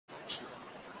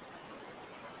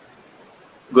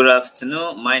Good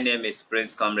afternoon. My name is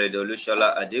Prince Comrade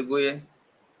Olushola Adegboye,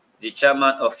 the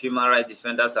chairman of Human Rights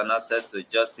Defenders and Access to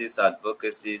Justice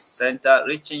Advocacy Center,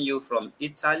 reaching you from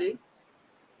Italy.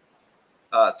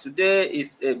 Today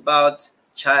is about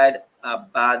child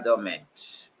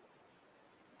abandonment.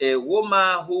 A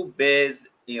woman who based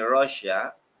in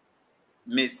Russia,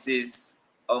 Mrs.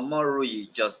 Omoruyi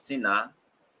Justina,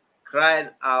 cried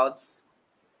out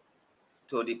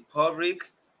to the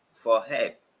public for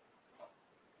help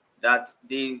that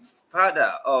the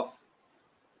father of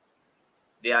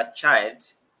their child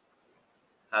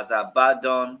has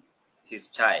abandoned his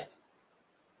child,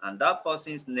 and that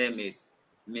person's name is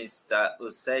Mr.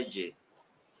 Osagie,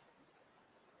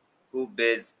 who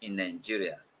based in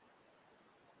Nigeria.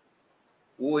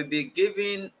 We will be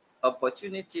giving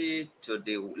opportunity to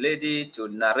the lady to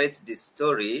narrate the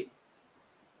story.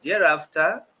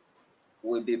 Thereafter,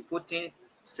 we'll be putting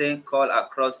same call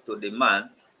across to the man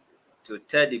to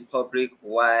tell the public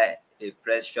why a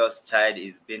precious child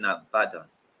is being abandoned.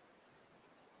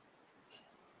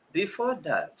 Before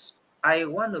that, I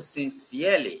want to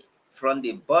sincerely, from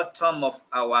the bottom of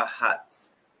our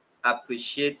hearts,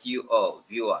 appreciate you all,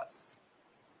 viewers,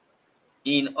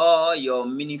 in all your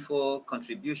meaningful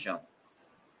contributions,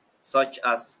 such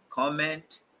as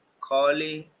comment,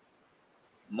 calling,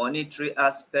 monetary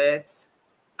aspects,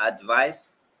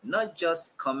 advice, not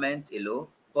just comment alone,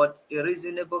 but a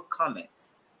reasonable comment.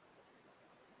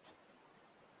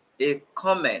 A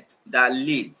comment that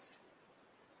leads,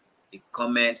 a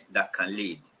comment that can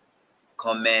lead,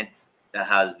 comment that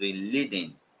has been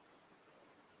leading.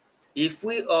 If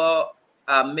we all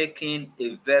are making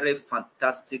a very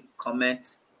fantastic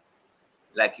comment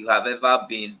like you have ever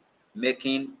been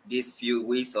making these few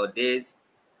weeks or days,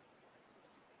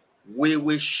 we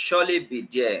will surely be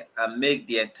there and make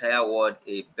the entire world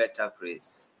a better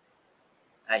place.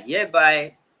 I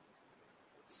hereby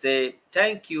say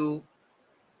thank you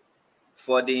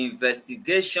for the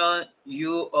investigation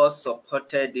you all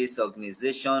supported this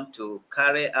organization to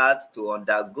carry out, to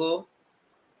undergo,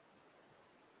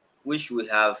 which we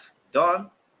have done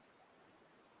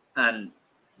and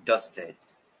dusted.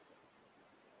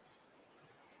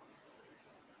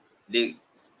 The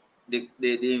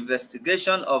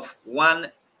investigation of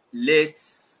one late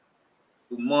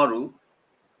Umoru,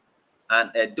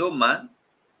 an Edo man,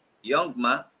 young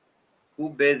man, who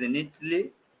based in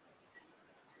Italy,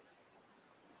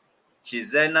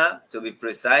 Cesena to be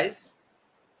precise,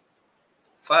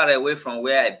 far away from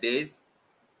where I base.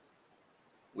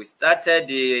 We started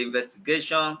the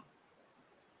investigation, I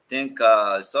think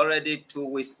it's already 2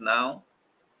 weeks now.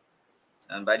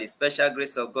 And by the special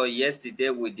grace of God, yesterday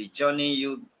with the journey,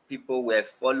 you people were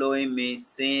following me,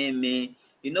 seeing me.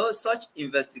 You know, such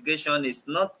investigation is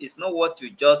not what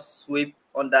you just sweep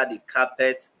under the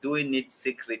carpet, doing it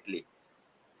secretly.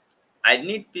 I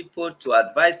need people to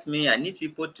advise me. I need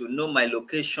people to know my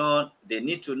location. They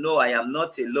need to know I am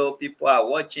not alone. People are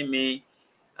watching me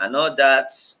and all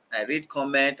that. I read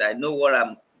comment. I know what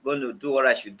I'm going to do, what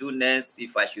I should do next,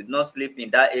 if I should not sleep in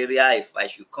that area, if I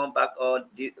should come back on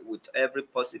with every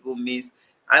possible means.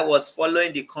 I was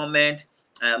following the comment,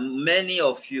 and many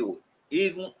of you,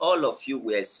 even all of you,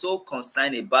 were so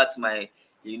concerned about my,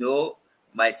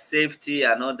 my safety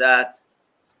and all that.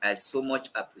 I so much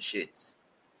appreciate.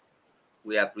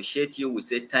 We appreciate you. We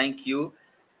say thank you.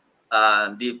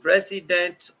 The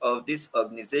president of this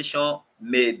organization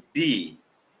may be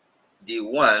the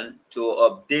one to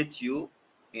update you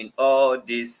in all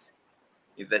this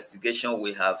investigation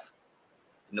we have,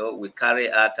 we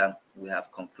carry out and we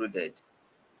have concluded.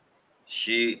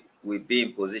 She will be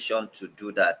in position to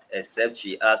do that, except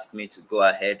she asked me to go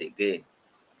ahead again.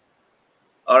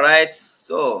 All right,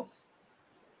 so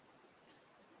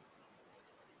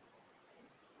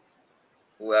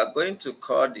we are going to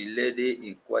call the lady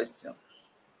in question.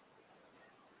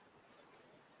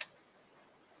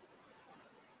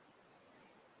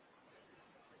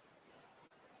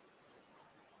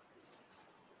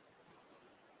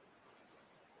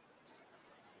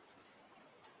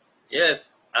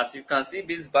 Yes, as you can see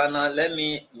this banner, let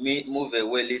me move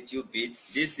away a little bit.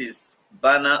 This is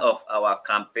banner of our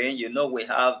campaign. We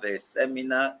have a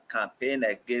seminar campaign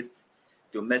against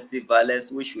domestic violence,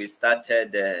 which we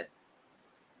started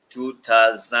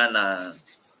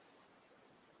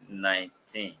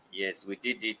 2019. Yes, we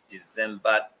did it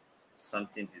December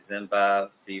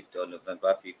 5th or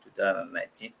November 5th,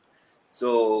 2019.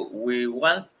 So we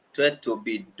wanted to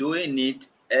be doing it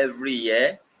every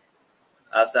year.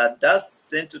 As at that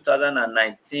same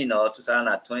 2019 or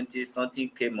 2020, something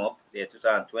came up, the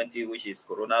 2020, which is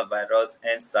coronavirus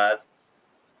and SARS.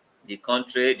 The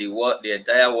country, the world, the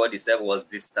entire world itself was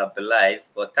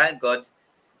destabilized. But thank God,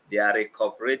 They are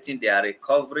recuperating, they are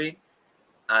recovering.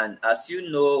 And as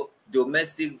you know,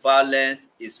 domestic violence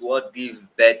is what gives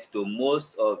birth to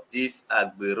most of this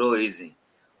agberoism.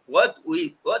 What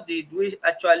did we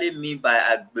actually mean by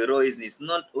agberoism? It's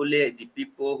not only the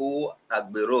people who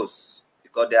agberos,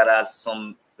 because there are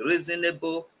some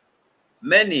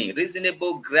many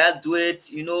reasonable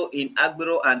graduates, in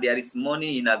agbero, and there is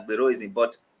money in agberoism.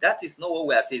 But that is not what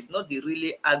we are saying. It's not the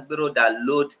really agbero that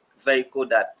load vehicle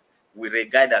that we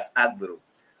regard as agbero.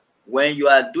 When you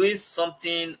are doing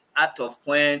something out of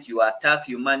point, you attack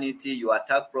humanity, you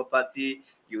attack property,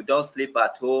 you don't sleep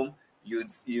at home, you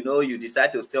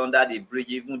decide to stay under the bridge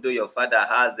even though your father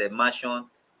has a mansion.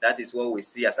 That is what we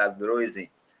see as agberoism.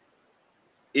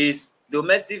 Is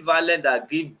domestic violence that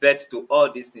give birth to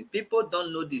all these things. People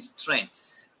don't know the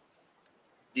strength,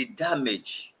 the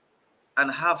damage,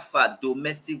 and how far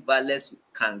domestic violence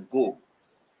can go.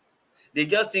 They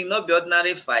just think not be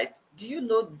ordinary fight. Do you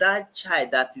know that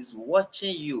child that is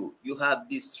watching you? You have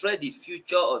destroyed the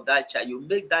future of that child. You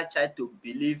make that child to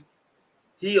believe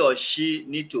he or she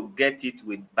need to get it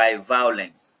by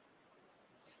violence.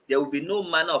 There will be no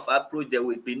manner of approach. There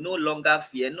will be no longer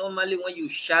fear. Normally, when you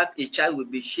shout, a child will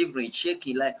be shivering,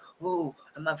 shaking, like, oh,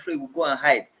 I'm afraid, we'll go and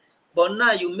hide. But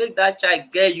now you make that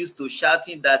child get used to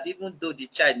shouting, that even though the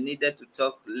child needed to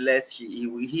talk less,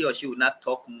 he or she will not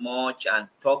talk much and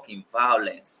talk in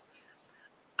violence.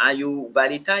 And by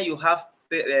the time you have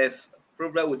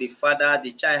problem with the father,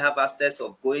 the child have access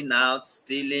of going out,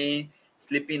 stealing,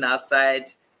 sleeping outside,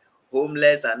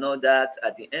 homeless and all that.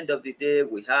 At the end of the day,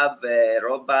 we have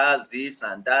robbers, this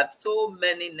and that. So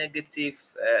many negative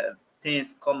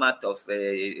things come out of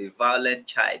a violent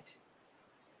child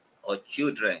or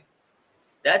children.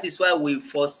 That is why we've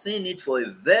foreseen it for a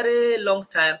very long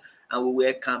time, and we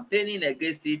were campaigning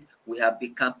against it. We have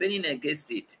been campaigning against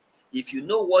it. If you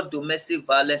know what domestic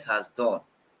violence has done,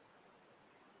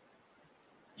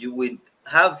 you will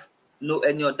have no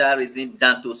any other reason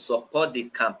than to support the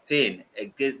campaign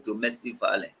against domestic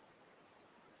violence.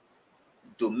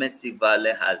 Domestic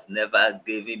violence has never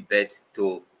given birth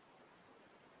to,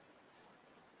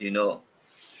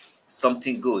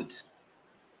 something good.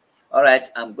 All right,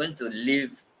 I'm going to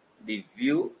leave the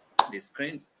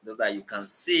screen, so that you can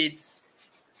see it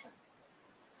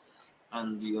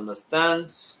and you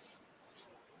understand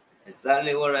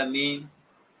exactly what I mean.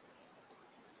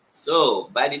 So,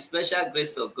 by the special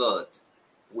grace of God,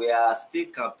 we are still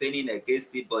campaigning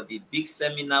against it, but the big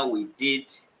seminar we did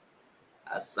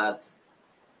as at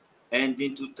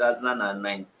ending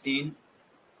 2019,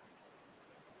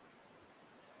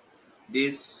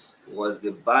 this was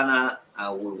the banner,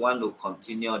 and we want to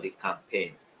continue the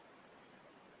campaign.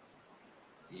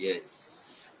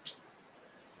 Yes.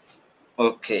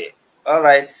 Okay. All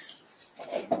right.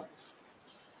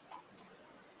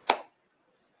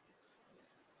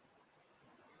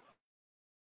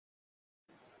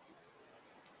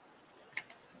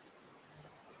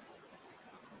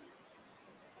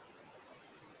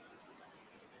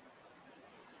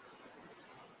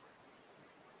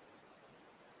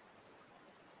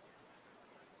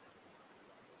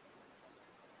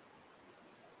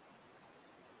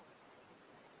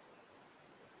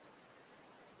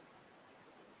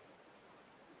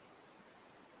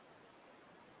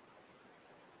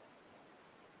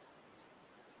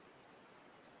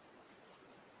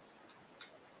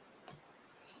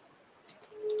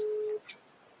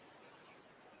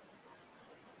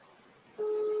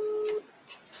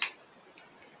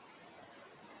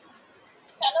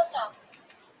 Hello, sir.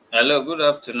 Hello, good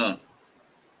afternoon.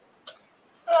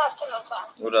 Good afternoon, sir.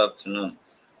 Good afternoon.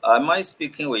 Am I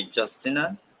speaking with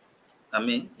Justina?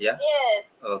 Yeah? Yes,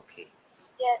 Okay.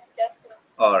 yes, just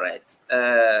All right.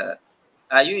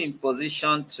 Are you in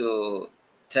position to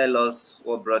tell us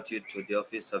what brought you to the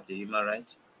Office of the Human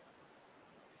Rights?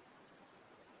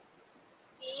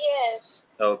 yes.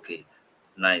 Okay,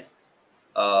 nice.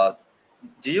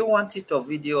 Do you want it a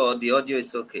video, or the audio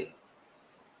is okay?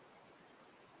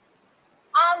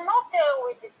 I'm not there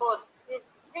with the phone. The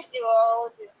video or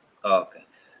audio. Okay,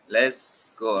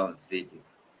 let's go on video.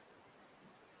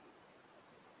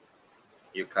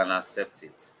 You can accept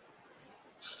it.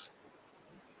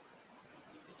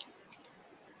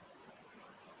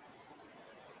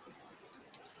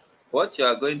 What you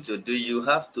are going to do, you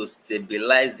have to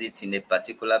stabilize it in a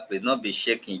particular place, not be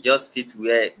shaking. Just sit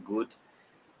where good.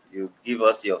 You give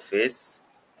us your face,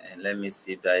 and let me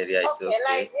see if the area is okay.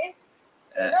 Like this?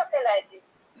 It's okay like this.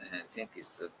 I think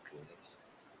it's okay.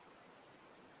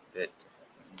 But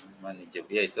manageable.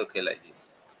 Yeah, it's okay like this.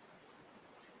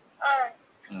 Alright.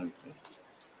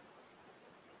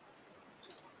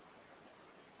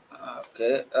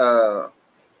 Okay. Okay.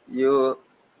 You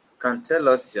can tell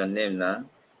us your name now.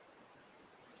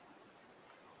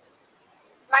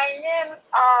 My name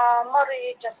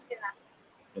Omoruyi Justina.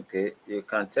 Okay, you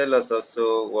can tell us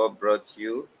also what brought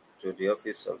you to the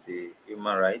office of the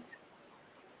human rights.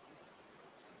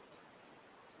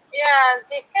 Yeah,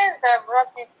 the case that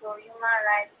brought me to human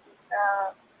rights is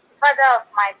the father of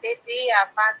my baby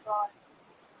abandoned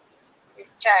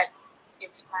his child.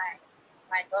 It's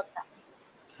my daughter.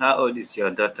 How old is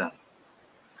your daughter?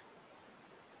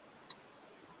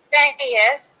 10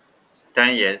 years.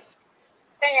 10 years.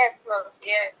 10 years plus,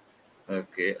 yes.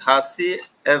 Okay. Has he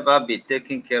ever been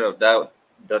taking care of that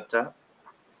daughter?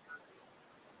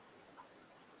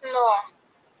 No.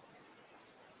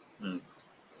 Hmm.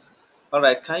 All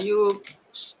right. Can you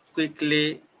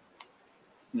quickly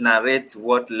narrate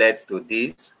what led to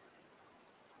this?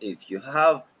 If you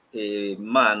have a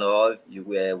man or you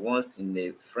were once in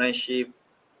a friendship,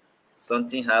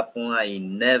 something happened and he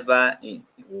never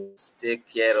take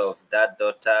care of that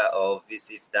daughter or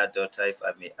visit that daughter, if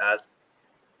I may ask,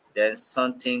 then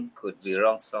something could be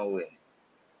wrong somewhere.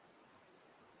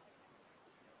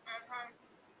 Mm-hmm.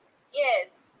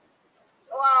 Yes.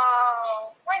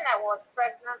 Well, when I was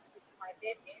pregnant with my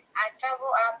baby, I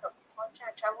traveled out of the country.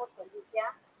 I traveled to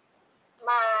Libya.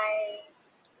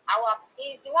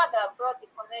 He's the one that brought the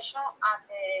connection and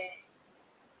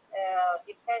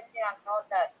the person and all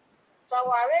that. So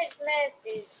our arrangement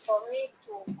is for me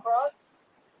to cross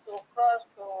to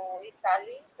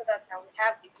Italy so that I will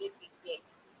have the baby here.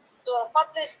 So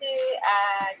unfortunately,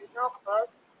 I did not cross.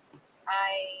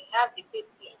 I have the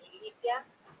baby in Libya.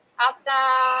 After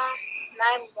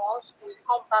 9 months, we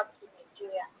come back to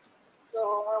Nigeria.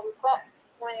 So when we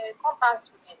come back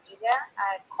to Nigeria,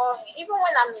 I call him. Even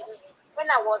when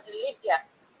I was in Libya,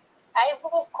 I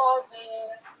even called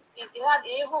him. He's the one.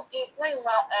 He even give, when we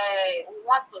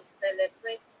want to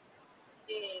celebrate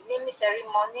the naming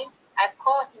ceremony, I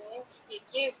called him. He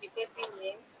gave the baby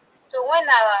name. So when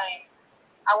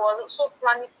I was also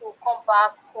planning to come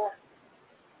back home,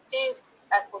 since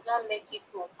I could not make it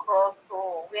to cross to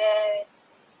where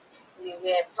we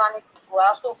were planning to go, I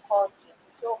also called him.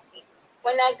 It's okay.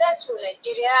 When I got to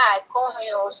Nigeria, I called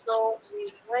him also.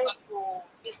 We went to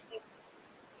visit him.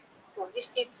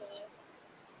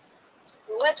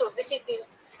 We went to visit him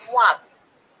once.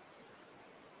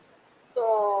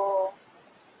 So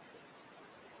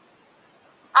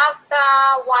after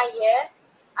 1 year,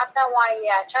 I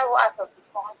traveled out of the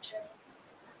country.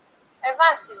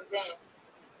 Ever since then,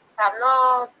 I've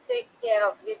not take care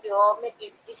of baby or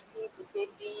maybe visit the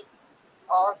baby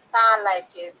or stand like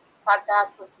a father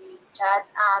to the child.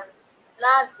 And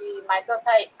now my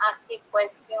daughter is asking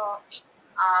questions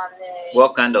and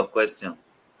What kind of question?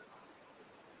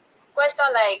 question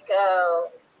like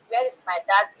where is my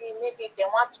daddy? Maybe they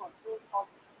want to do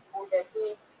something school, they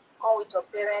say come with your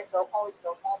parents or come with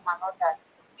your mom and all that.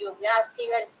 You'll be asking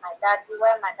where is my daddy,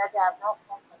 why my daddy have not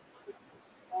come to visit me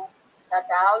to school, that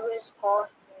I always call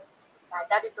him, my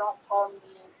daddy don't call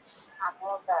me and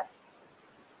all that.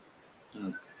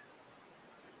 Okay.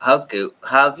 Okay.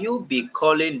 Have you been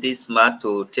calling this man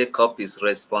to take up his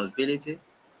responsibility?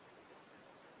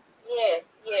 Yes,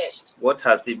 yes. What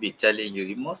has he been telling you?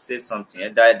 He must say something.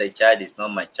 Either the child is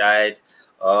not my child,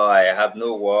 or I have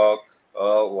no work,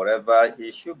 or whatever.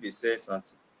 He should be saying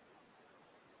something.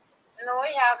 No,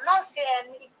 he have not said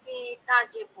anything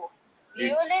tangible. The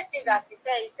Did, only thing that he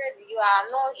said you are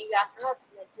not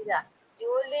Nigeria. The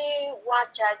only one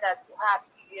child that you have,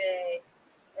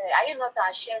 are you not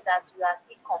ashamed that you are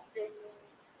still complaining?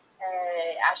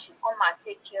 I should come and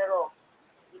take care of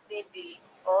the baby,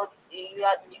 or you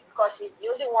are because he's the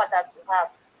only one that you have.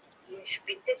 You should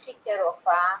be taking care of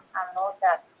her and all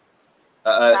that.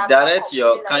 You have not direct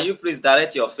your. complained. Can you please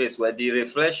direct your face where the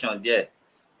reflection there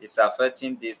is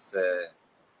affecting this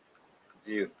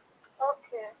view?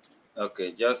 Okay.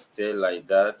 Okay, just stay like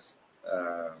that.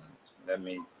 Um, Let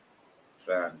me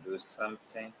try and do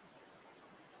something.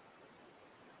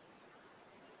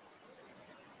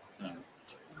 Hmm.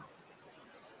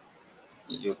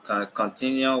 You can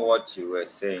continue what you were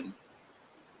saying.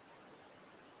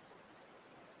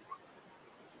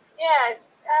 Yeah,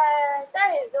 that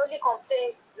is the only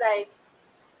complaint. Like,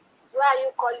 why are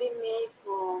you calling me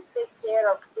to take care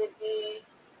of baby?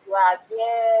 You are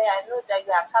there. I know that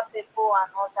you are capable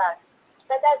and all that.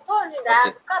 But I told you that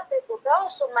Okay. I'm capable. But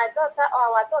also, my daughter,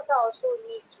 or our daughter, also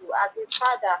need to, as a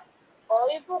father, or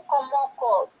even common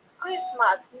call,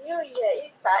 Christmas, New Year,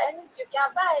 Easter, anything. You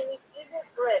can buy any even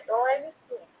bread or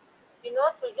anything.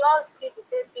 To just see the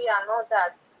baby and all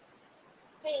that.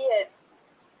 See it.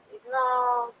 It's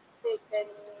not take any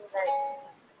like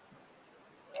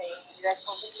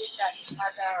responsibility as a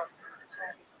father of the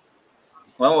child.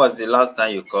 When was the last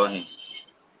time you called him?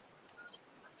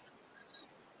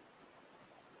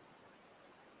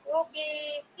 Will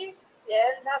be this year,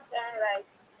 not right.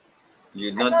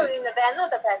 You I know don't remember. I know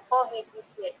that I called him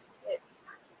this year. Yes.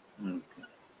 Okay.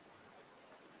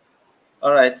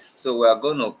 All right. So we are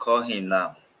going to call him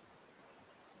now.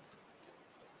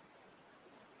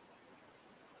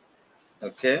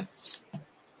 Okay. Okay.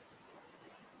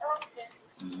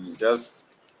 Just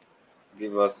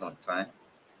give us some time.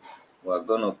 We are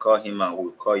going to call him and we'll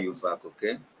call you back.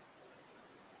 Okay.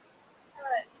 All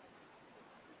right.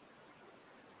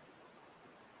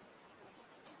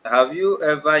 Have you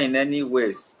ever in any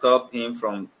way stopped him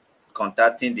from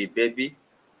contacting the baby?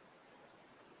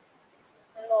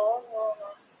 No, no,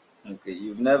 no. Okay.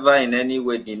 You've never in any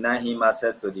way denied him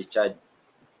access to the child?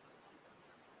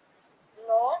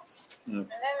 No. Mm.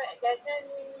 I never, there's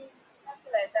any,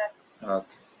 nothing like that.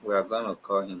 Okay. We are going to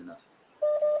call him now.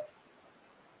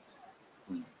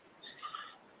 Mm.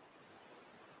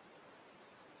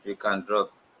 You can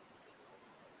drop.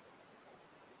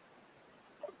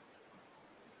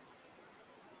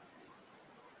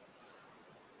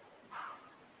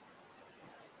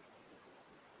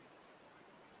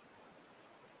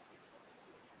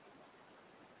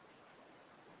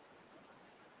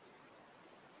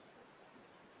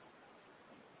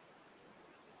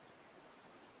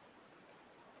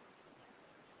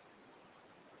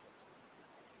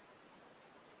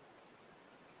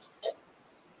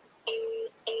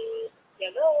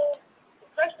 Hello. The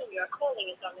person you are calling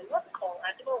is on another call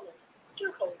at the moment.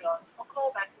 Do hold on. I'll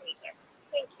call back later.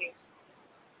 Thank you.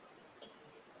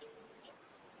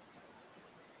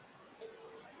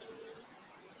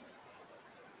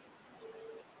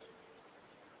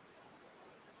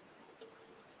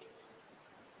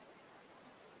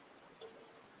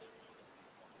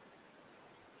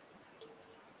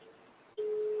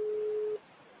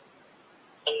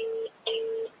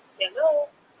 Hello.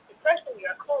 The person you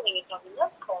are calling is on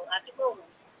another call at the moment.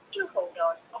 Do hold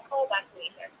on. I'll call back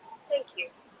later. Thank you.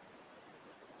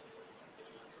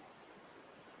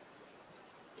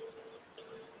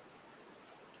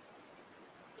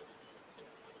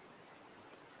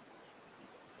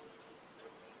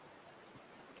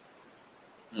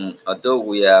 Although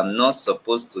we are not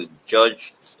supposed to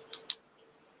judge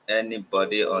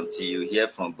anybody until you hear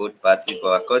from both parties,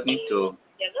 but according to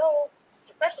Hello.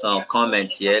 The person you some are calling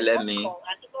comment is here, on another call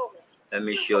at the moment. let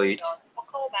me Do show hold it. on. I'll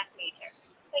call back later.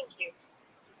 Thank you.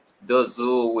 Those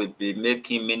who will be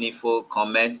making meaningful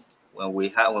comment when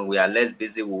we are less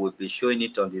busy, we will be showing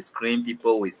it on the screen.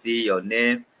 People will see your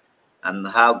name and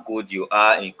how good you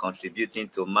are in contributing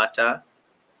to matter.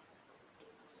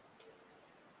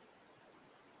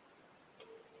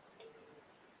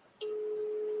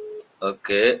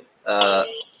 Okay. Hello.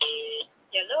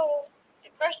 The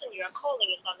person you are calling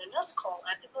is on another call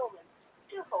at the moment.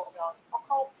 Do hold on. I'll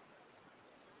call.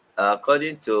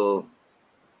 According to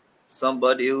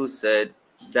somebody who said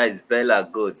that is Bella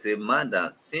Gold, say,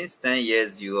 Madam, since 10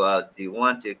 years you are the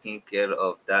one taking care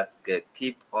of that girl.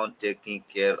 Keep on taking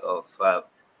care of her.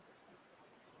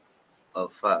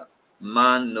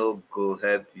 Man no go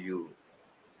help you.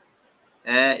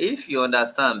 And if you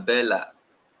understand Bella,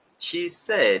 she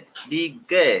said the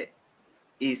girl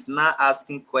is not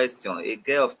asking question. A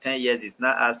girl of 10 years is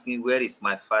not asking, where is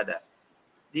my father?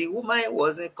 The woman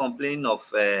wasn't complaining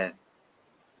of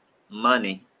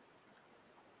money.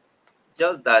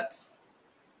 Just that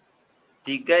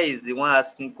the guy is the one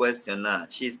asking question now.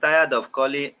 She's tired of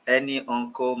calling any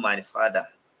uncle my father.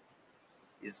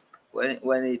 Is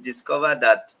when he discovered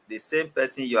that the same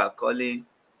person you are calling,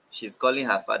 she's calling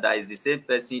her father, is the same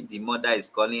person the mother is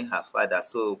calling her father.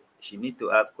 So she need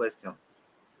to ask question.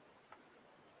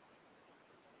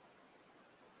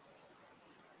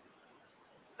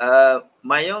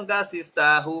 My younger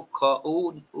sister who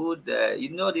call who you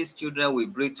know these children we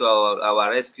bring to our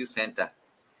rescue center.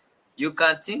 You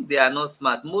can think they are not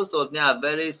smart. Most of them are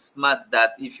very smart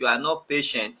that if you are not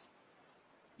patient,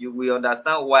 you will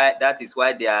understand why that is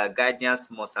why their guardians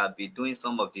must have been doing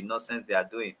some of the nonsense they are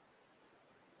doing.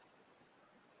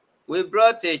 We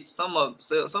brought some of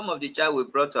the child we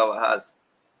brought to our house.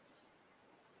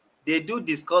 They do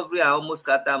discovery and almost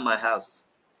scatter my house.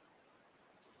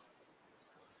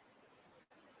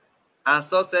 And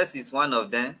success is one of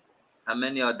them, and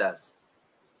many others.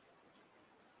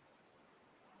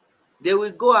 They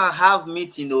will go and have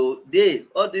meeting.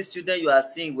 All these children you are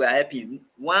seeing we are helping.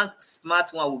 One smart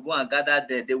one will go and gather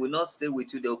there. They will not stay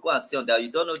with you. They will go and stay on that.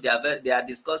 You don't know they are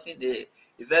discussing a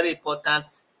very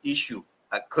important issue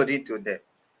according to them.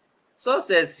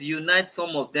 Success unite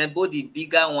some of them, both the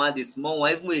bigger one, the small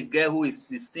one, even a girl who is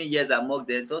 16 years among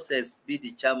them. Success be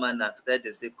the chairman and tell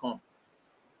them say come.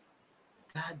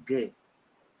 that girl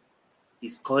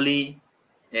is calling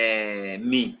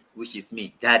me, which is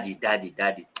me, daddy, daddy,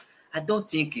 daddy. I don't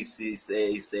think it's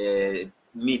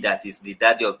me that is the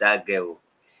daddy of that girl.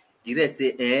 The rest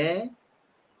say,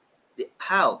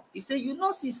 how? He say, you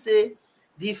know, she say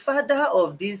the father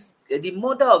of this, the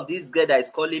mother of this girl that is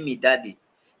calling me daddy,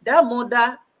 that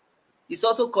mother is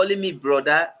also calling me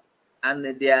brother, and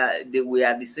we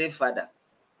are the same father.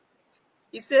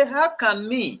 He say, how can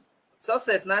me,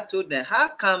 success not told them, how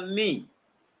can me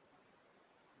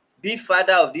be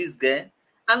father of this girl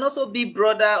and also be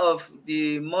brother of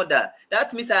the mother?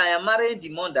 That means I am marrying the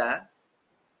mother.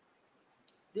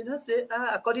 They not say,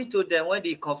 according to them, when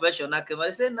the confession came,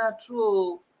 they say, not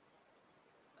true.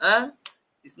 Huh?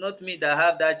 It's not me that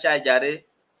have that child, Jare.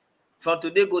 From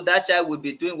today go, that child will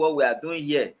be doing what we are doing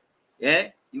here.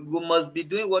 Yeah? You must be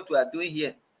doing what we are doing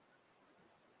here.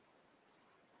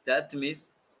 That means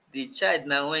the child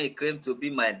now, when he claimed to be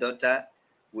my daughter,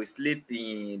 we sleep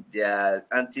in their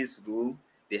auntie's room.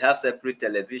 They have separate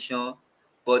television.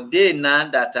 But they now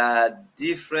that are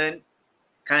different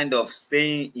kind of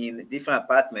staying in different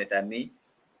apartment, I mean,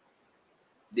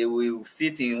 they will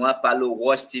sit in one parlor,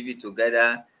 watch TV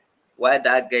together, while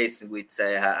that girl is with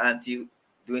her auntie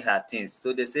doing her things.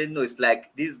 So they say, no, it's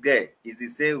like this girl is the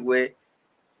same way,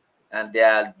 and they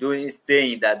are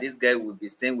staying that this guy will be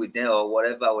staying with them or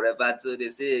whatever. So they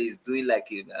say he's doing like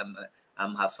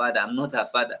I'm her father. I'm not her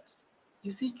father.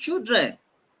 You see, children,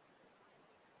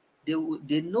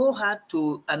 they know how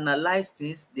to analyze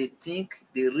things. They think,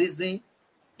 they reason,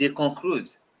 they conclude.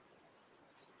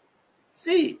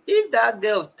 See, if that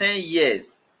girl of 10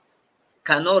 years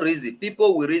cannot reason,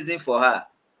 people will reason for her.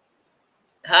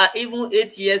 Her even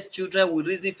 8 years children will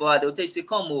reason for her. They'll tell you, say,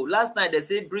 come, oh, last night they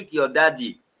say break your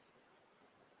daddy.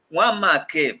 One man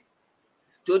came.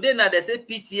 Today now they say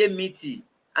PTA meeting,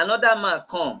 another man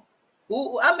come.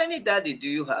 How many daddy do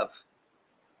you have?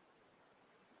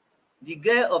 The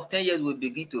girl of 10 years will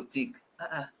begin to think,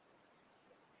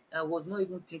 I was not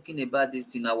even thinking about this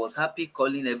thing. I was happy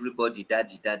calling everybody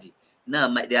daddy, daddy. Now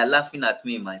they are laughing at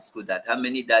me in my school that how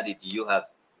many daddy do you have?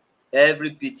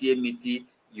 Every PTA meeting,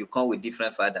 you come with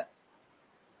different father.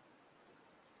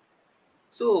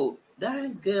 So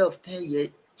that girl of 10 years,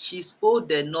 she's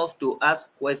old enough to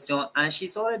ask questions, and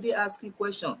she's already asking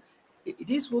questions.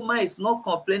 This woman is not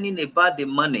complaining about the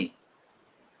money,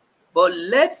 but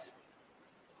let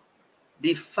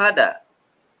the father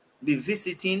be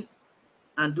visiting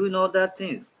and doing other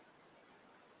things.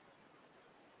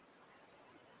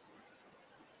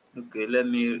 Okay,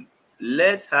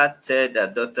 let her tell the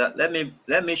daughter.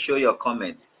 Let me show your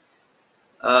comment.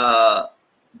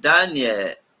 Daniel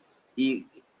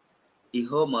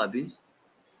Ihomabi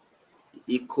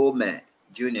Ikome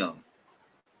Jr.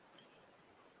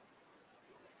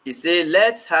 He said,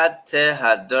 let her tell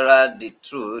her daughter the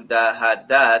truth that her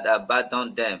dad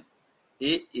abandoned them.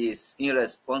 He is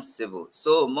irresponsible,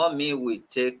 so mommy will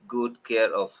take good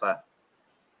care of her.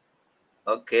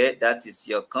 Okay, that is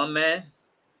your comment.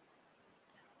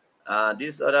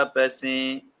 This other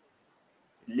person,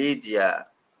 Lydia,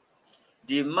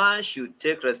 the man should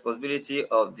take responsibility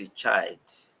of the child.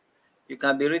 You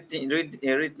can be reading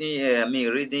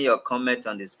your comment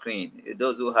on the screen.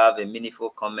 Those who have a meaningful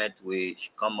comment will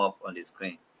come up on the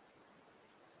screen.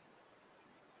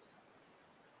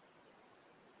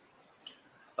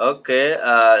 Okay,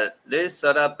 this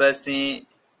other person,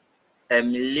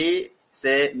 Emily,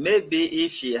 say maybe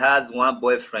if she has one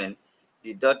boyfriend,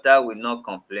 the daughter will not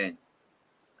complain.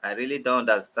 I really don't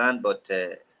understand, but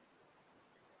I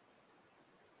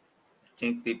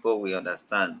think people will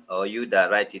understand, or you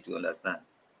that write it will understand.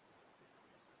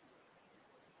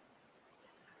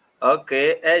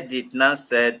 Okay, Edith now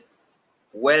said,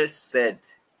 well said.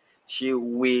 She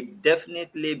will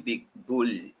definitely be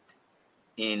bullied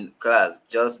in class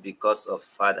just because of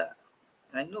father.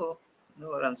 I know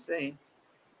what I'm saying.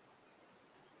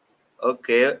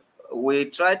 Okay, we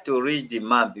tried to reach the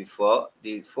man before.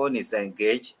 The phone is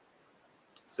engaged.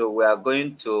 So we are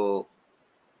going to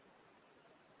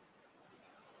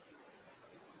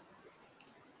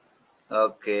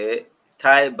okay.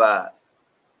 Taiba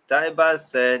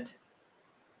said,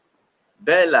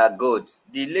 Bella Goat,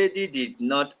 the lady did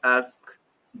not ask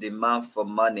the man for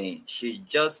money. She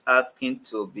just asked him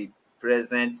to be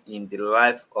present in the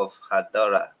life of her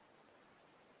daughter.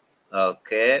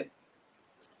 Okay.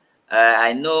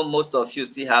 I know most of you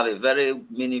still have a very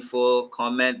meaningful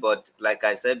comment, but like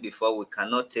I said before, we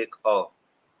cannot take all.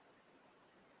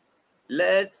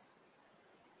 Let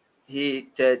he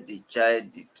tell the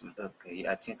child the truth. Okay,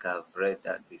 I think I've read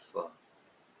that before.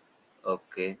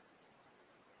 Okay.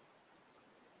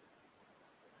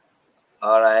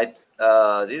 All right.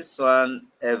 This one,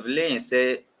 Evelyn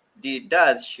say the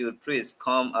dad should please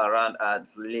come around at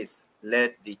least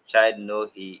let the child know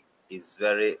he is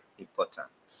very important.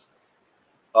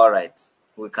 All right.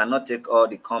 We cannot take all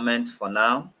the comments for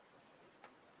now.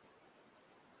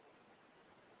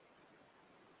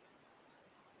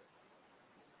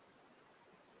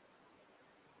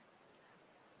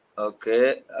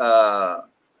 Okay.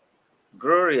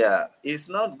 Gloria, it's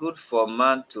not good for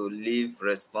man to leave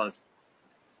responsibility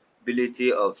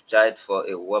of child for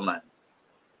a woman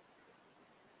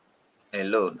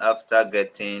alone after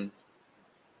getting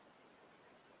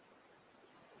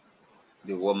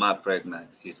the woman pregnant.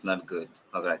 It's not good.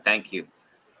 All right, thank you.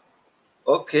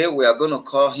 Okay, we are going to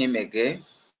call him again.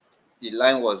 The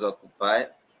line was occupied.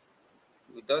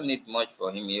 We don't need much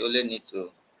for him. You only need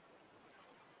to.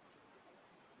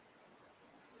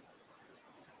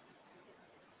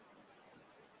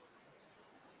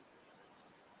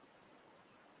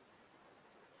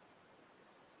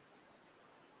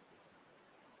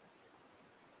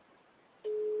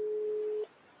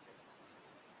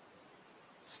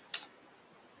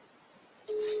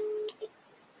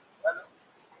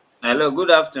 Hello,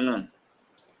 good afternoon.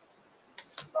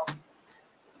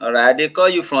 All right, they call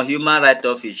you from Human Rights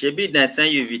Office. Shebi then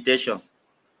send you invitation.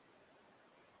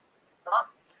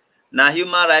 Now,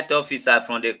 Human Rights Officer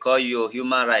from they call you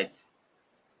Human Rights.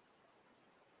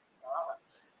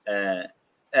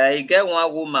 You get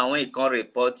one woman when he can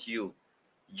report you,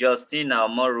 Justina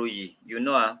Omoruyi. You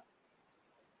know her?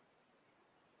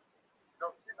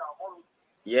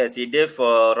 Yes, he did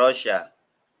for Russia.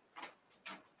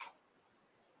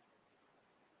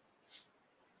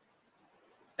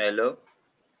 Hello?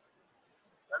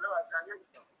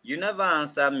 You never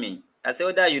answer me. I say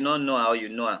whether you don't know her or you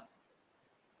know her.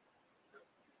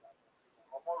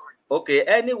 Okay,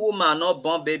 any woman not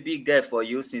born baby girl for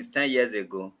you since 10 years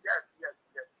ago?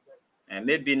 And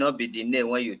maybe not be the name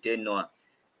when you tell no her.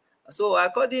 So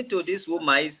according to this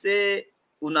woman, he say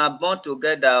una born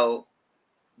together,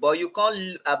 but you can't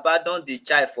abandon the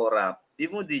child for her.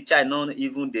 Even the child not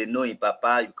even they know him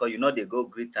papa because you know they go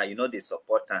greet her, you know they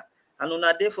support her. And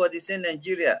una dey for the same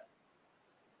Nigeria.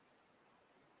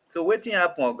 So wetin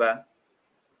happen, oga?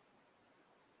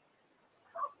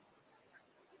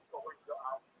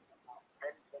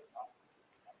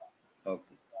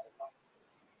 Okay.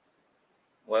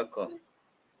 Welcome.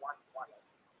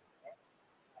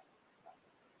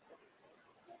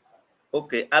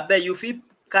 Okay, abeg you fit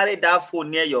carry that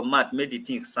phone near your mouth make the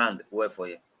thing sound well for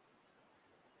you.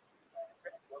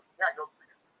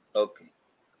 Okay.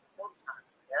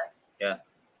 Yeah.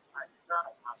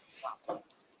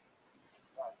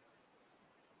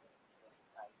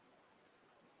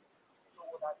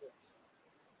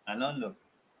 I don't know.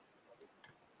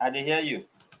 I dey hear you.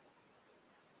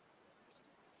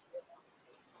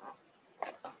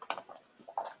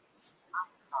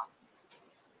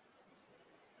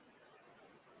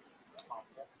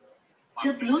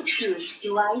 The Bluetooth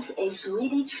device is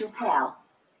ready to pair.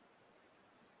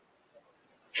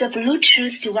 The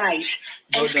Bluetooth device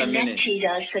is connected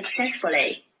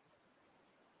successfully.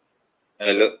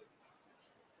 Hello.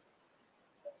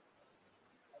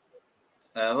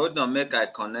 Hold on, make I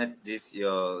connect this.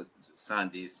 Your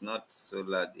sound is not so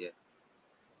loud here.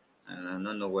 And I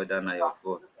don't know whether na your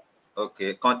phone.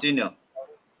 Okay, continue.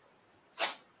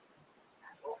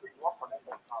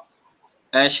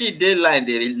 And she dey line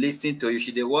they listening to you.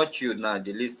 She dey watch you now,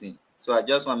 they listening. So I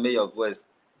just want to make your voice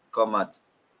come out.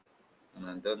 And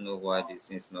I don't know why this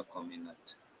thing's not coming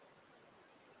out.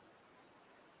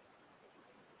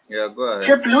 Yeah, go ahead.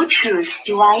 The Bluetooth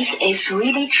device is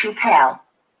ready to pair.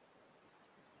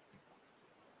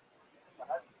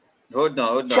 Hold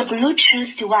on. The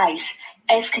Bluetooth device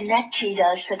is connected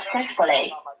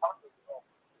successfully.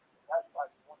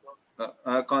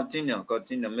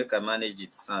 Continue. Make I manage the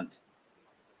sound.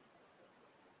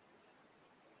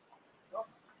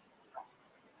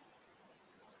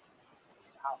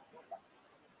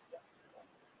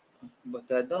 But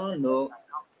I don't know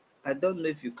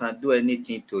if you can do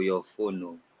anything to your phone,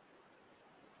 no.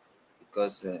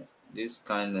 Because this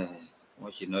kind of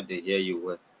once you know they hear you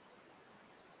well.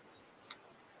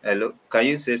 Hello, can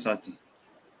you say something?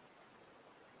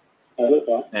 Hello,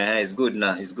 sir. It's good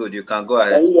now. It's good. You can go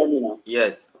ahead. Can you hear me now?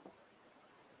 Yes.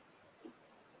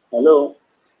 Hello.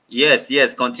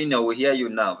 Yes. Continue. We hear you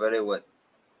now very well.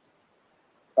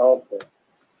 Okay.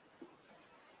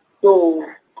 So,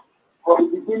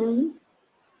 from the beginning,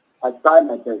 I tried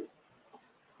my best.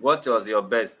 What was your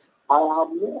best? I have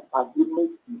no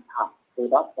agreement with her, so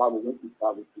that's why we went to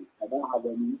services. I don't have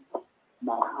any.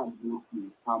 My hand with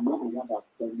me. I'm not the one that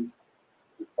sends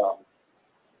to service.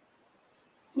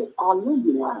 So along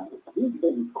the line, this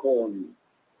baby called me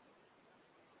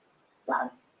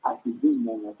that I should do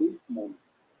more this month.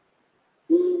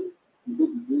 The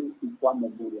baby is one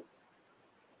memorial.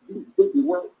 This baby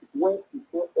when it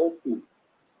was open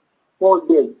 4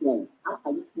 years when I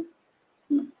used to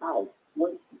be out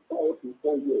when it was open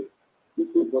 4 years. This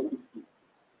is what it is.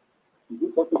 Is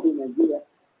it possible in Nigeria?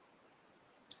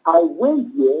 I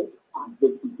went there and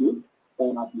investigated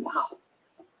on her behalf.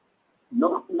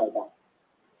 Nothing like that.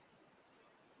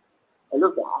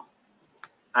 Hello, sir.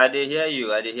 I did hear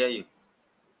you. I did hear you.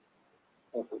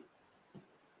 Okay.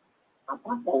 At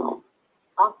that time,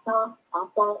 after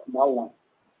that one,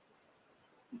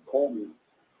 he called me.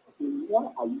 I said, why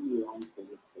are you around for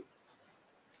this thing?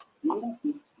 You know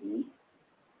this thing?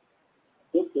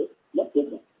 Okay, let's take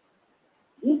it.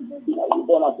 This baby that we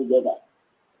born together,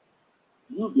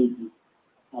 you baby,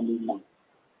 and a man.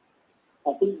 I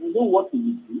said, you know what you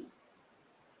will do?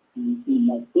 You will be in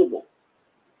my favor.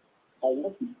 I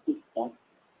want to take that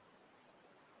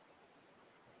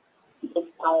because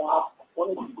I have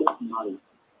already got married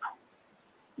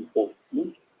before.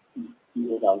 You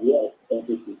was aware of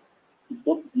everything. It's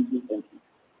not give something.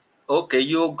 Okay,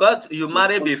 you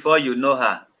married before you know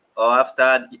her or after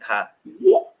her?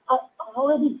 Yeah, I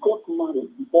already got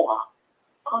married before her.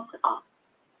 Ask her.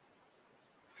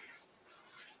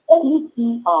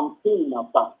 Anything I'm saying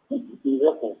about this is the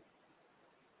record.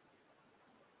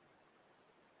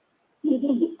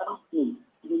 Even you ask me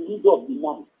in the middle of the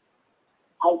night,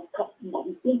 I can't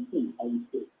the same thing I will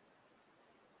say.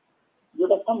 You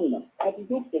understand me now? I did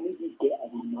not tell you this day I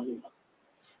will marry her.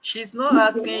 She's not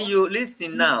asking you.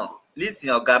 Listen now. Listen,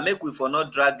 Oga, make we for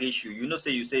not drag issue. You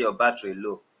say your battery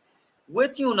low.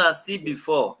 Wetin una see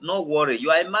before, no worry.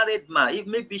 You are a married man. If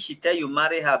maybe she tell you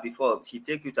marry her before she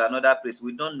take you to another place,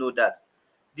 we don't know that.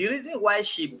 The reason why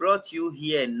she brought you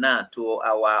here now to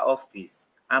our office,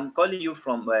 I'm calling you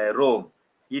from Rome,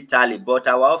 Italy, but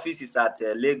our office is at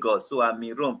Lagos, so I'm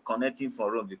in Rome, connecting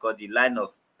from Rome because the line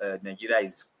of Nigeria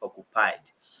is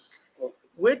occupied.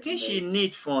 Wetin she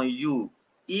need from you?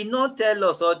 He not tell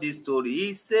us all this story.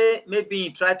 He say maybe he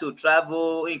try to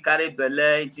travel, he carry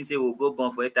belle, he think say we'll go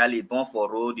born for Italy, born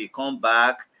for road, he come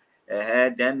back,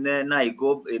 then now he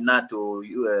go now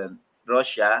to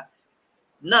Russia.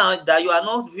 Now that you are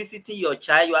not visiting your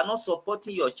child, you are not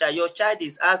supporting your child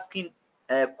is asking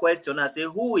a question and say,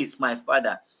 who is my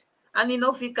father? And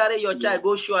you fit carry your child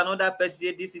go show another person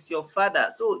say this is your father.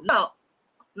 So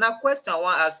now question I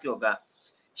wan ask you, Oga,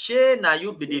 shey na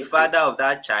you be the father of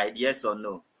that child, yes or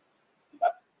no?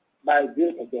 By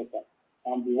grace of God,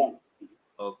 I'm the one.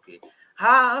 Okay.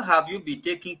 How have you been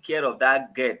taking care of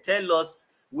that girl? Tell us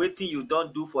wetin you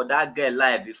don do for that girl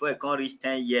life before e come reach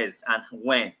 10 years and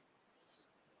when?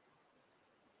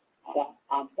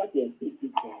 I'm such a big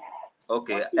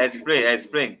Okay,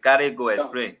 explain, carry go,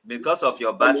 explain. Because of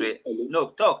your battery.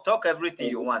 Hello. No, talk everything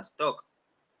you want. Talk.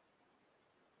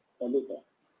 Hello, sir.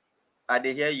 I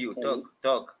dey hear you. Hello.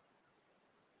 Talk.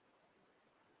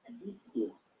 This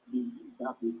year, they did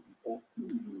that with before 2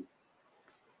 years.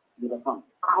 You understand?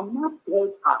 I'm not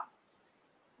telling her,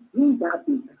 do that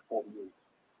thing for me.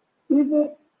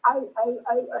 Even I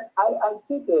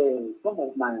take some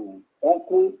of my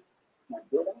uncles, my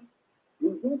brother, we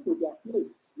went to their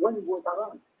place when he was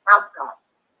around. Ask her.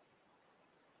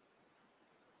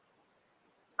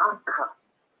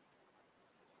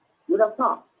 You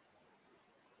understand?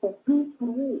 For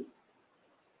people,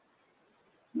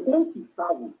 when she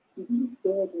traveled, she didn't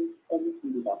tell me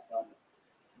anything about travel.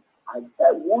 I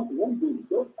said one day,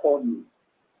 just call me.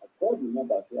 I called the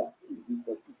number there. I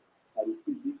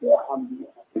received it there. I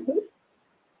said,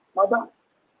 Madam,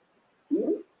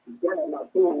 you? She said,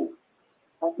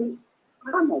 I said,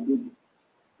 how my baby?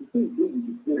 She said, baby,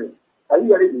 the parent. Are you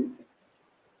hearing me?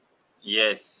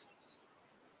 Yes.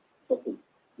 Okay.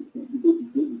 She said, the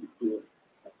baby, the parent.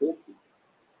 I said, okay.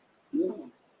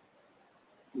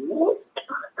 No,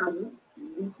 how can you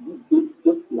leave this baby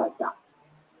just like that?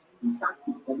 You start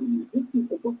to telling me, this is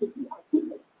supposed to be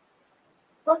happiness.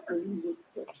 How can you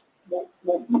make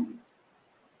more baby?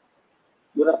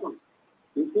 You understand?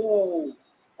 They say,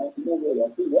 I know where I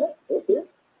say, yeah, okay.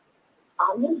 I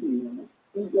know you,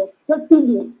 in the 30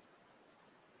 years,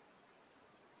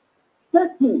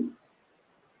 30.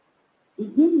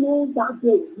 Did you know that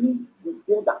they used the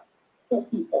brother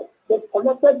 30 of? They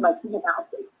collected my children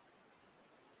assets.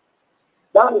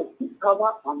 That was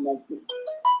 2019.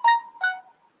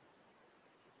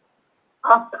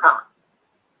 Ask her.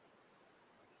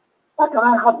 How can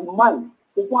I have the mind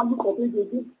to go and look for baby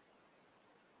again?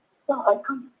 So I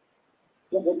can't.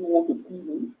 Somebody want to kill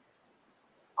me.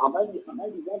 Am I the one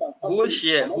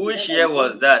that? Which year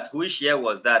was that? Which year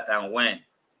was that and when?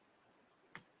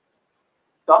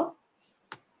 Sir?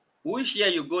 Which year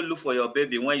you go look for your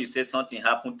baby when you say something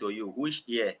happened to you? Which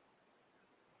year?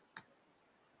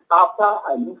 After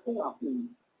I looked for him,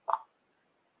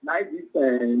 night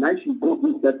she go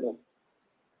to settle.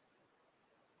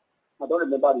 I don't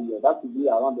remember the year. That should be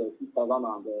around the 2000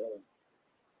 and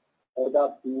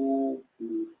either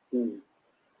 215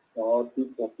 or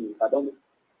 214. I don't.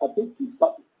 I think she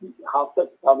has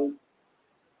having.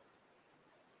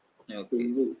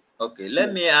 Okay. Okay.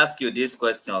 Let me ask you this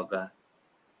question, okay?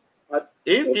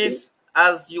 If Okay. this,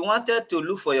 as you wanted to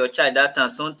look for your child that time,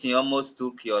 something almost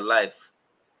took your life,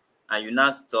 and you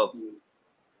now stopped.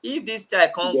 If this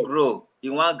child can't Yes. grow, he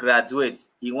want graduate,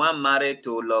 he want marry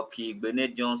to Lucky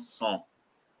Benedium's son,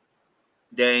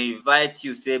 they invite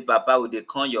you, say, Papa, will they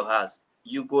come your house?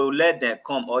 You go let them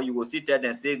come, or you will sit there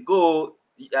and say, go,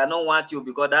 I don't want you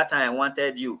because that time I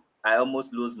wanted you. I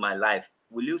almost lose my life.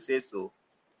 Will you say so?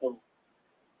 Oh,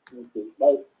 okay.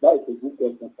 That is a good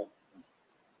question, sir.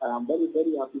 I am very,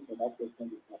 very happy for that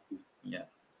question. Yeah.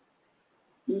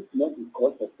 It's not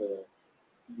because of the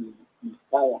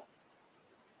fire.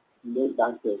 You know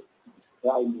that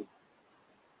try me.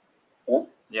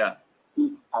 Yeah.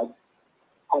 It's as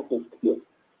a skill.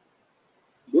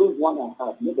 Those one I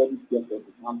have, nobody cares for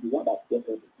them. I'm the one that cares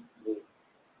for them.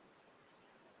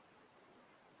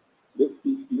 This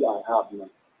issue I have now,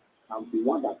 I'm the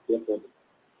one that cares for them.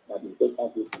 That is better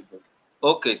this and that.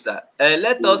 Okay, sir.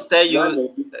 Let us tell you,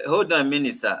 hold on a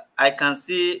minute, sir. I can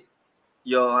see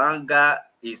your anger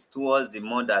is towards the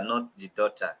mother, not the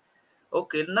daughter.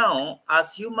 Okay, now,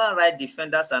 as human rights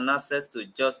defenders and access to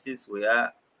justice, we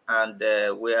are, and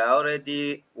we are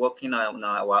already working on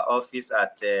our office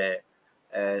at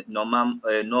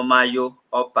Nomayo,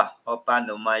 Upper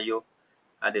Nomayo,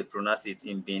 how they pronounce it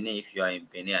in Benin. If you are in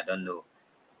Benin, I don't know.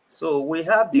 So we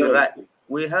have the right.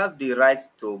 We have the right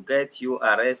to get you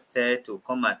arrested to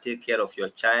come and take care of your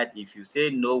child. If you say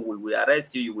no, we will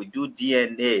arrest you. You will do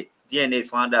DNA. DNA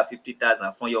is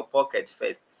 150,000 from your pocket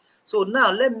first. So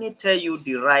now let me tell you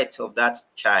the right of that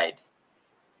child.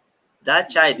 That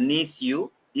child needs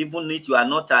you, even if you are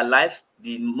not alive.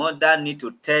 The mother need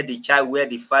to tell the child where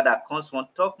the father comes from.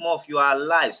 Talk more of your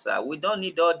life, sir. We don't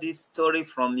need all this story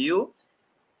from you.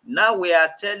 Now we are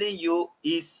telling you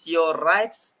it's your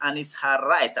rights and it's her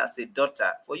right as a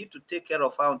daughter for you to take care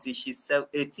of her until she's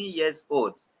 18 years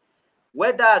old.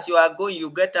 Whether as you are going, you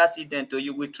get accident or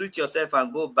you will treat yourself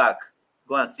and go back,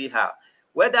 go and see her.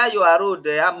 Whether you are old,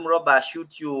 the armed robber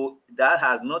shoot you, that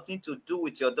has nothing to do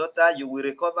with your daughter. You will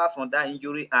recover from that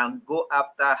injury and go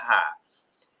after her.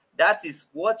 That is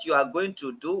what you are going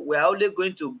to do. We are only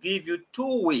going to give you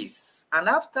 2 weeks. And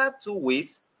after 2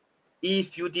 weeks,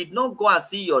 if you did not go and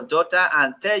see your daughter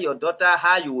and tell your daughter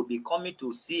how you will be coming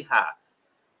to see her,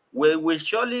 we will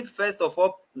surely first of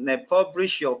all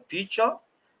publish your picture.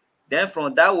 Then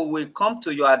from that, we will come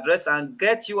to your address and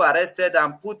get you arrested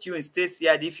and put you in state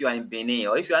CID if you are in Benin.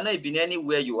 Or if you are not in Benin,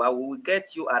 anywhere you are, we will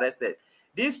get you arrested.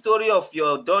 This story of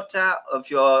your daughter, of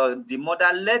the mother,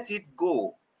 let it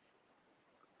go.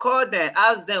 Call them,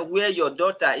 ask them where your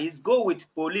daughter is. Go with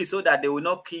police so that they will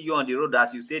not kill you on the road.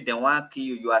 As you say, they want to kill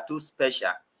you. You are too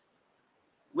special.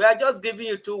 We are just giving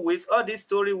you 2 weeks. All this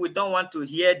story, we don't want to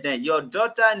hear them. Your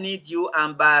daughter needs you,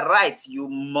 and by right, you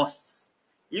must.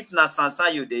 If na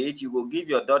sansan you dey eat, you will give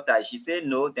your daughter. If she say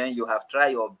no, then you have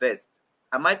tried your best.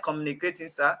 Am I communicating,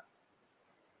 sir?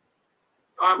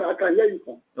 I can hear you,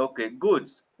 sir. Okay, good.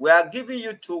 We are giving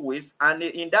you 2 weeks, and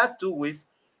in that 2 weeks,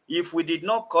 if we did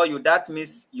not call you, that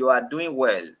means you are doing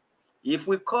well. If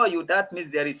we call you, that means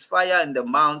there is fire in the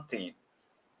mountain.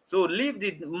 So leave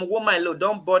the woman alone.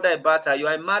 Don't bother about her. You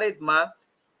are a married man.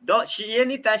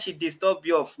 Anytime she disturb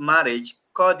you of marriage,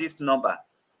 call this number.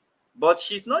 But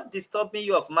she's not disturbing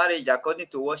you of marriage according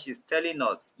to what she's telling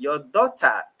us. Your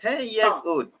daughter, 10 years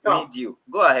old, need you.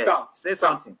 Go ahead. Say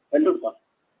something. Hello, sir.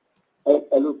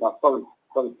 Hello, sir.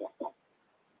 Sorry, sir.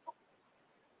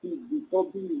 She's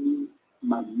disturbing me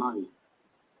my marriage.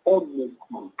 Almost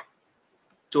month.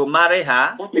 To marry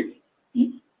her?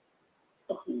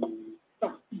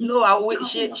 No,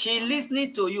 she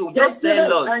listening to you. Just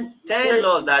tell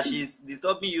us that she's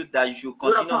disturbing you, that you should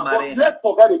continue marrying her. Let's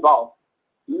forget about.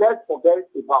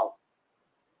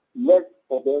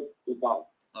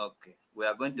 Okay, we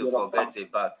are going to forget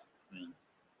about.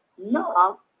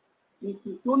 Now, it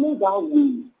is only that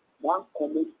way that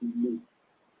comment to me.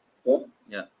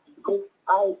 Yeah. Because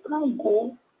I can't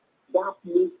go that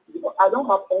place because I don't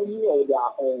have any of their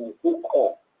phone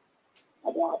call.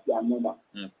 I don't have their number.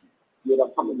 You're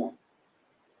the family man.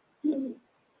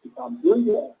 If I'm doing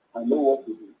it, I know what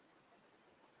to do.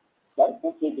 That's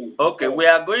okay. Okay, we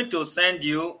are going to send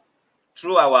you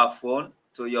through our phone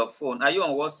to your phone. Are you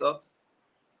on WhatsApp?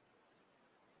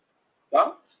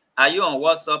 Huh? Are you on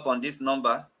WhatsApp on this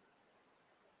number?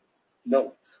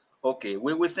 No. Okay,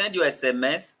 we will send you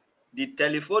SMS, the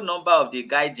telephone number of the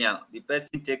guardian, the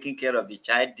person taking care of the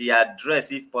child, the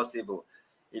address if possible.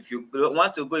 If you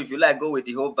want to go, if you like, go with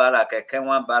the whole barrack, a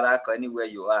Kenwan barrack, or anywhere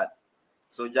you are.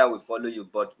 Soldier will follow you.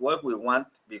 But what we want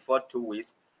before 2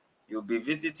 weeks, you'll be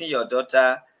visiting your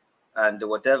daughter and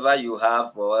whatever you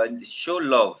have, or show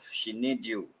love. She needs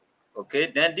you.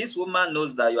 Okay, then this woman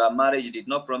knows that you are married. You did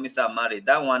not promise her marriage.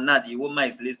 That one now, the woman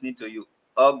is listening to you.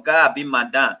 Oga, be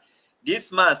madam. This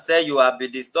man said you have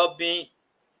been disturbing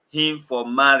him for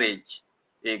marriage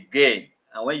again.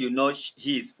 And when you know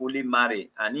he is fully married,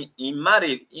 and he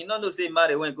married, you know, say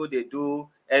married when go they do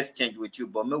exchange with you,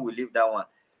 but me will leave that one.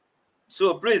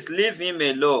 So please leave him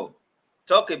alone.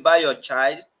 Talk about your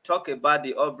child. Talk about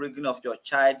the upbringing of your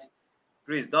child.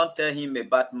 Please don't tell him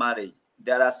about marriage.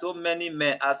 There are so many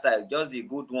men outside. Just the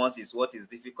good ones is what is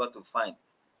difficult to find.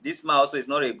 This man also is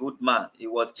not a good man. He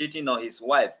was cheating on his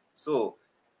wife. So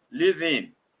leave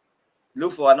him.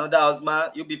 Look for another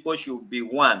husband. You people should be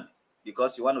one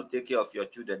because you want to take care of your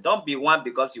children. Don't be one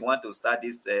because you want to start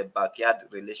this backyard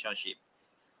relationship.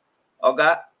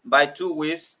 Okay, by 2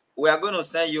 weeks, we are going to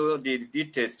send you the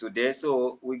details today.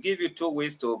 So we give you 2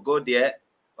 weeks to go there.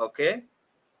 Okay?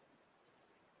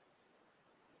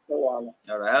 No.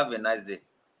 All right. Have a nice day.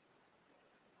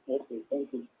 Okay,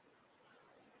 thank you.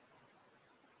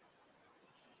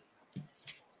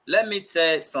 Let me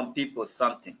tell some people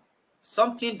something.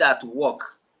 Something that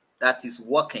is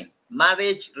working.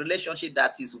 Marriage relationship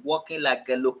that is working like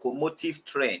a locomotive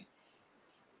train.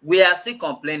 We are still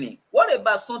complaining. What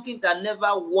about something that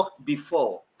never worked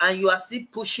before and you are still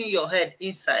pushing your head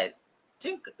inside?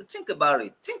 Think about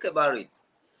it. Think about it.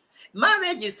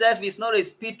 Marriage itself is not a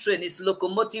speed train, it's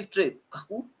locomotive train.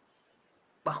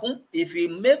 If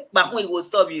you make it will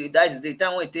stop you. That is the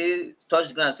time when it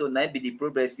touch ground. So now be the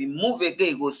problem. If you move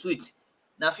again, it will switch.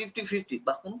 Now 50-50.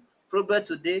 Problem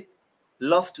today,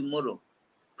 love tomorrow.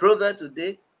 Problem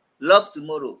today, love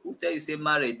tomorrow. Who tell you say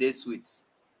marriage dey sweet?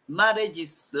 Marriage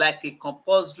is like a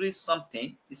compulsory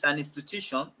something. It's an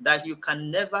institution that you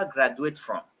can never graduate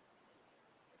from.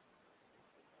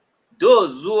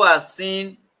 Those who are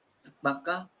seeing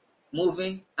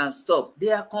moving and stop,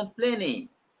 they are complaining.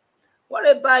 What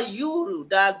about you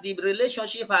that the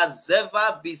relationship has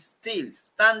ever been still,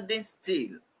 standing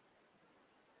still,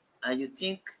 and you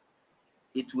think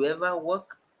it will ever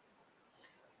work?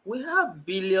 We have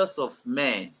billions of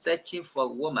men searching for a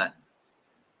woman,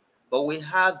 but we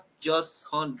have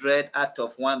just 100 out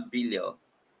of 1 billion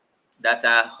that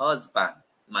are husband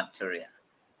material.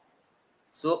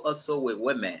 So also with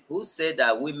women who say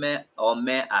that women or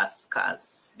men are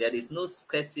scarce. There is no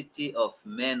scarcity of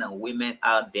men and women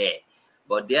out there,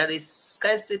 but there is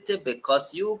scarcity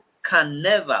because you can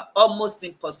never, almost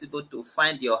impossible to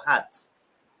find your heart,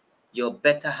 your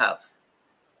better half,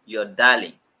 your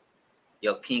darling,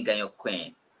 your king and your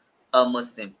queen.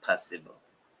 Almost impossible.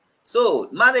 So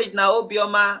marriage now,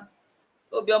 Obioma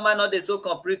not the so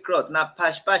complete crowd. Now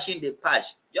pash in the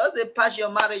pash. Just the pash your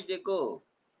marriage they go.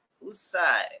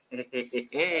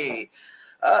 Hey.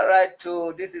 All right,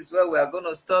 too. This is where we are going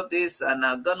to stop this, and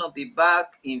I'm going to be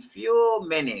back in few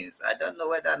minutes. I don't know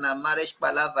whether na marriage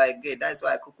palava again. That's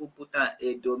why I could put on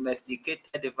a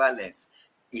domesticated violence.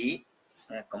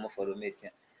 Come on for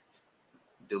Romanian.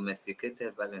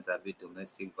 Domesticated violence, a bit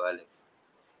domestic violence.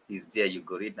 Is there? You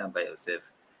go read them by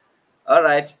yourself. All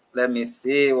right, let me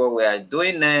see what we are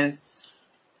doing next.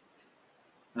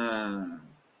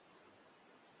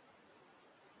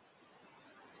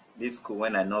 This school,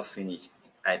 when I not finish,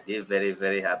 I did very,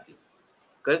 very happy.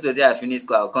 Because today I finish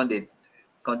school, I'll come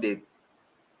they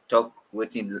talk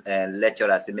waiting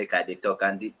lecturer say make I they talk,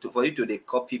 and for you to the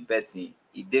copy person,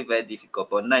 it did very difficult.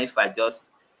 But now if I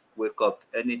just wake up,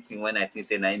 anything when I think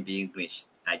say I be English,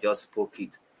 I just spoke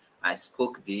it. I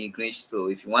spoke the English. So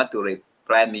if you want to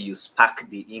reply me, you spark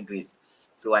the English.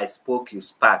 So I spoke, you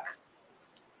spark.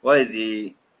 What is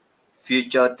the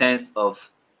future tense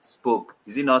of spoke?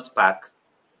 Is it not spark?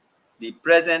 The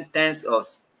present tense of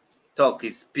talk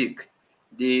is speak.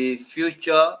 The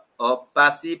future of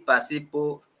passive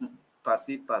participle of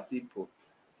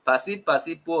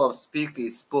speak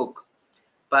is spoke.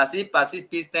 Passive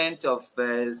participant of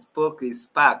spoke is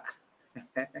spark.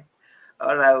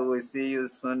 All right, we'll see you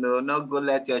soon. No, not go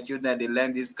let your children they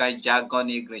learn this kind of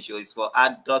jargon English. It's for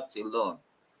adults alone.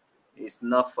 It's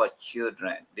not for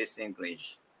children. This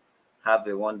English. Have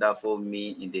a wonderful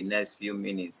me in the next few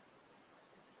minutes.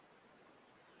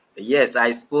 Yes,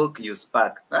 I spoke, you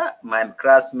spark. My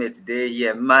classmate, they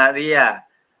here. Maria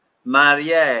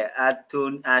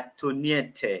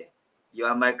Antoniette. You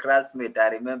are my classmate. I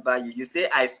remember you. You say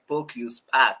I spoke, you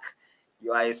spark.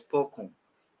 You are a spoken.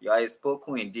 You are a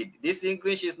spoken indeed. This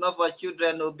English is not for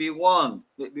children to be warned.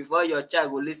 Before your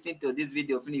child will listen to this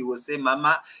video, you will say,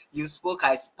 Mama, you spoke,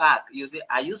 I spark. You say,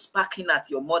 are you sparking at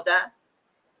your mother?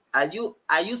 Are you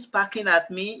sparking at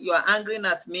me? You are angry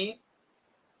at me?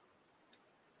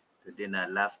 Today na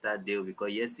laughter day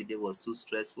because yesterday was too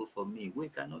stressful for me.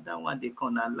 Wait, another one they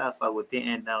come and laugh. I will take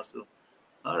end now. So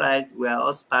all right, we are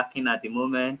all sparking at the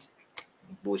moment.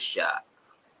 Busha.